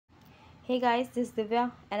Hey guys, this is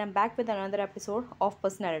Divya and I'm back with another episode of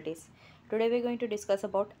Personalities. Today we're going to discuss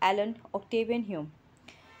about Alan Octavian Hume.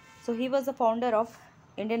 So he was the founder of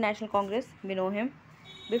Indian National Congress, we know him.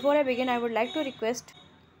 Before I begin, I would like to request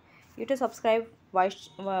you to subscribe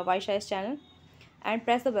Vysh's channel and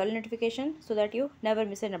press the bell notification so that you never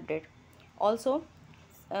miss an update. Also,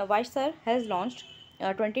 Vysh sir has launched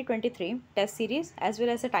 2023 test series as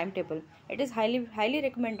well as a timetable. It is highly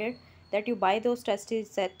recommended that you buy those test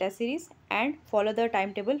series and follow the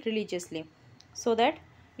timetable religiously, so that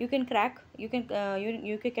you can crack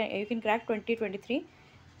 2023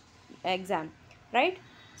 exam, right?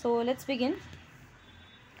 So let's begin.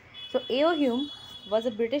 So A.O. Hume was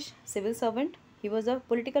a British civil servant. He was a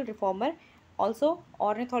political reformer, also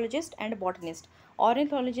ornithologist and a botanist.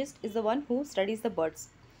 Ornithologist is the one who studies the birds,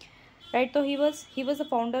 right? So he was the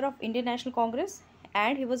founder of Indian National Congress,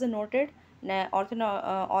 and he was a noted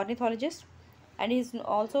ornithologist, and he's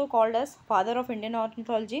also called as father of Indian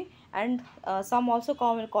ornithology, and some also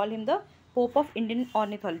call him the Pope of Indian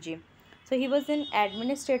ornithology. So he was an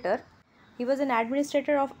administrator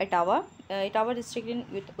of Etawah district in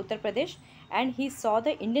Uttar Pradesh, and he saw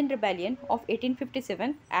the Indian rebellion of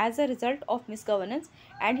 1857 as a result of misgovernance,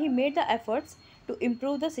 and he made the efforts to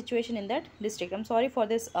improve the situation in that district. I'm sorry for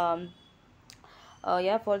this.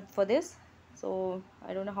 Yeah, for this. So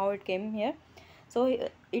I don't know how it came here. So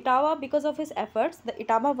Etawah, because of his efforts, the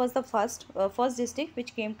Etawah was the first district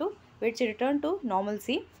which returned to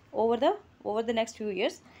normalcy over the next few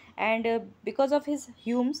years, and because of his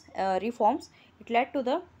Hume's reforms, it led to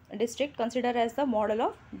the district considered as the model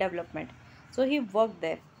of development. So he worked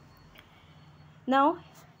there. Now,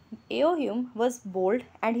 A.O. Hume was bold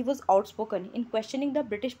and he was outspoken in questioning the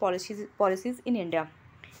British policies in India.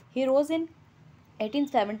 He rose in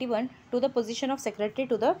 1871 to the position of secretary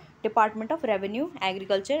to the Department of Revenue,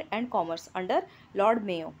 Agriculture and Commerce under Lord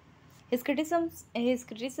Mayo. His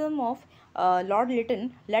criticism of Lord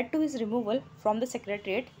Lytton led to his removal from the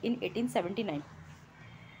secretariat in 1879.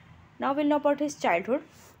 Now we'll know about his childhood.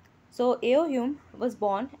 So A.O. Hume was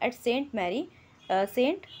born at Saint Mary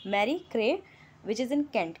Cray, which is in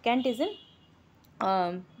Kent. Kent is in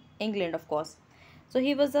England, of course. So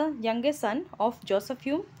he was the youngest son of Joseph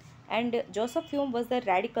Hume, and Joseph Hume was the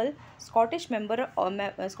radical Scottish member of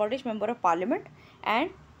Parliament,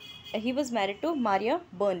 and he was married to Maria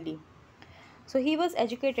Burnley. So he was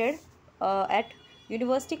educated at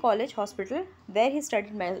University College Hospital, where he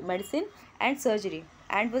studied medicine and surgery,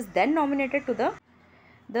 and was then nominated to the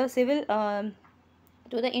civil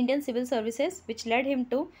to the Indian Civil Services, which led him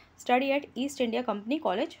to study at East India Company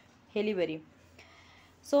College, Haileybury.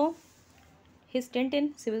 So his stint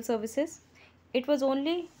in civil services, it was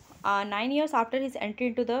only 9 years after his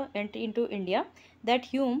entry into India that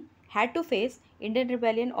Hume had to face Indian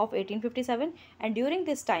Rebellion of 1857, and during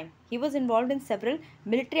this time he was involved in several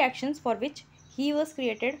military actions for which he was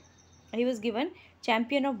given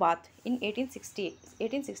Champion of Bath in 1860.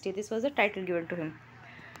 This was the title given to him.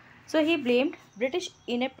 So he blamed British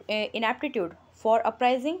inaptitude for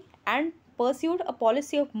uprising and pursued a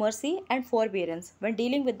policy of mercy and forbearance when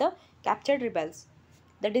dealing with the captured rebels.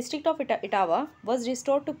 The district of Etawah was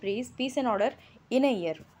restored to peace and order in a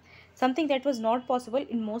year, something that was not possible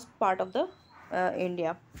in most part of the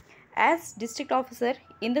India. As district officer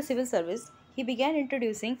in the civil service, he began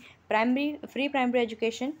introducing free primary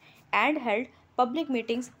education and held public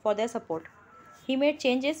meetings for their support. He made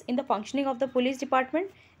changes in the functioning of the police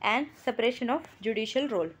department and separation of judicial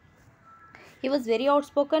role. He was very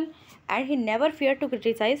outspoken, and he never feared to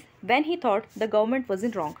criticize when he thought the government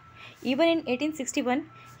wasn't wrong. Even in 1861,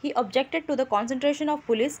 he objected to the concentration of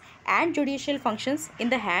police and judicial functions in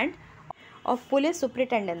the hand of police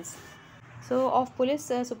superintendents.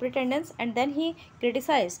 And then he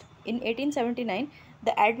criticized in 1879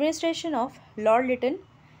 the administration of Lord Lytton,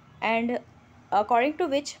 and according to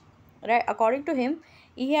him,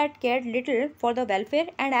 he had cared little for the welfare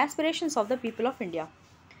and aspirations of the people of India.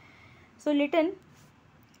 So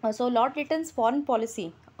Lord Lytton's foreign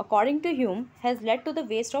policy, according to Hume, has led to the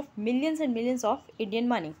waste of millions and millions of Indian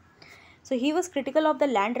money. So he was critical of the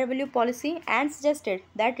land revenue policy and suggested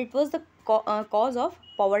that it was the cause of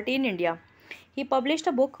poverty in India. He published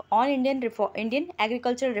a book on Indian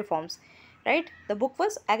agricultural reforms. Right, the book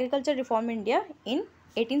was Agricultural Reform in India in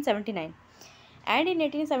 1879, and in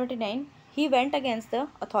 1879 he went against the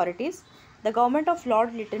authorities. The government of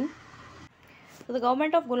Lord Lytton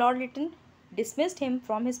dismissed him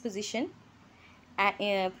from his position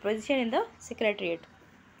in the secretariat.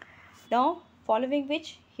 Now, following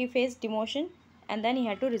which he faced demotion, and then he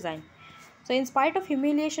had to resign. So in spite of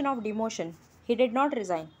humiliation of demotion, he did not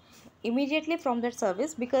resign immediately from that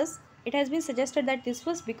service, because it has been suggested that this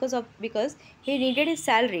was because he needed his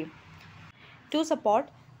salary to support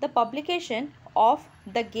the publication of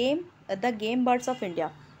the game birds of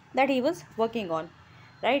India that he was working on,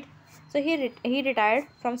 right? So he retired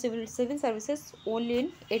from civil services only in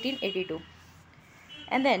 1882.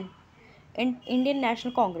 And then in Indian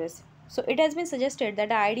National Congress. So it has been suggested that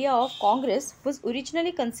the idea of Congress was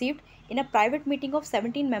originally conceived in a private meeting of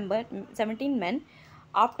 17 men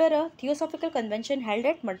after a Theosophical Convention held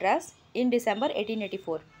at Madras in December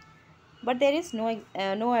 1884. But there is no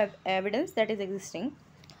evidence that is existing.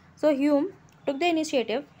 So Hume took the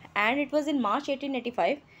initiative, and it was in March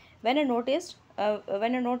 1885 when a notice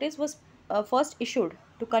was first issued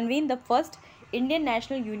to convene the first Indian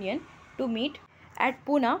National Union to meet at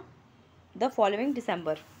Pune the following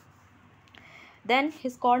December. Then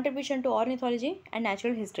his contribution to ornithology and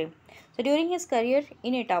natural history. So during his career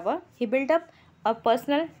in Ottawa, he built up a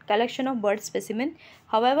personal collection of bird specimens.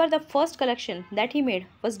 However, the first collection that he made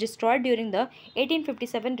was destroyed during the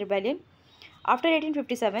 1857 rebellion. After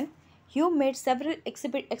 1857, Hume made several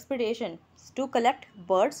expeditions to collect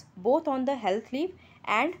birds both on the heath leaf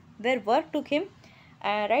and where work took him,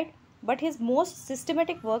 right? But his most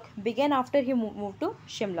systematic work began after he moved to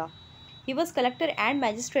Shimla. He was collector and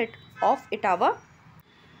magistrate of Ottawa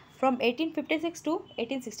from 1856 to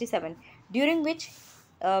 1867, during which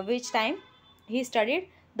time he studied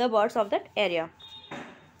the birds of that area.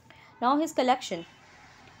 Now his collection,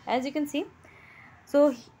 as you can see,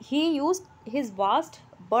 so he used his vast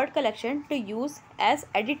bird collection to use as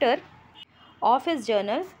editor of his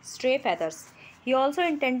journal Stray Feathers. He also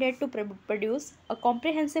intended to produce a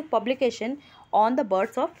comprehensive publication on the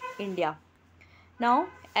birds of India. Now,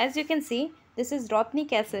 as you can see, this is Rothney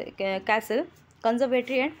Castle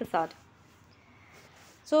Conservatory and Facade.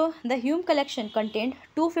 So the Hume collection contained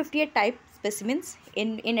 258 type specimens.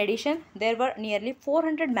 In addition, there were nearly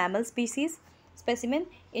 400 mammal species specimens,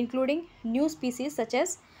 including new species such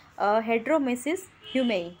as Hedromyces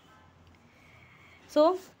humei.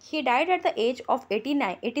 So he died at the age of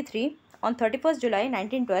 83 on 31st July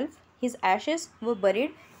 1912. His ashes were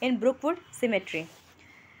buried in Brookwood Cemetery.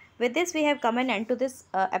 With this, we have come an end to this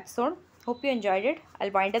episode. Hope you enjoyed it.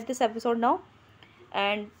 I'll wind up this episode now.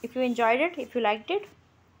 And if you enjoyed it, if you liked it,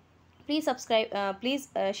 please subscribe. Please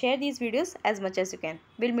share these videos as much as you can.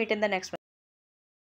 We'll meet in the next one.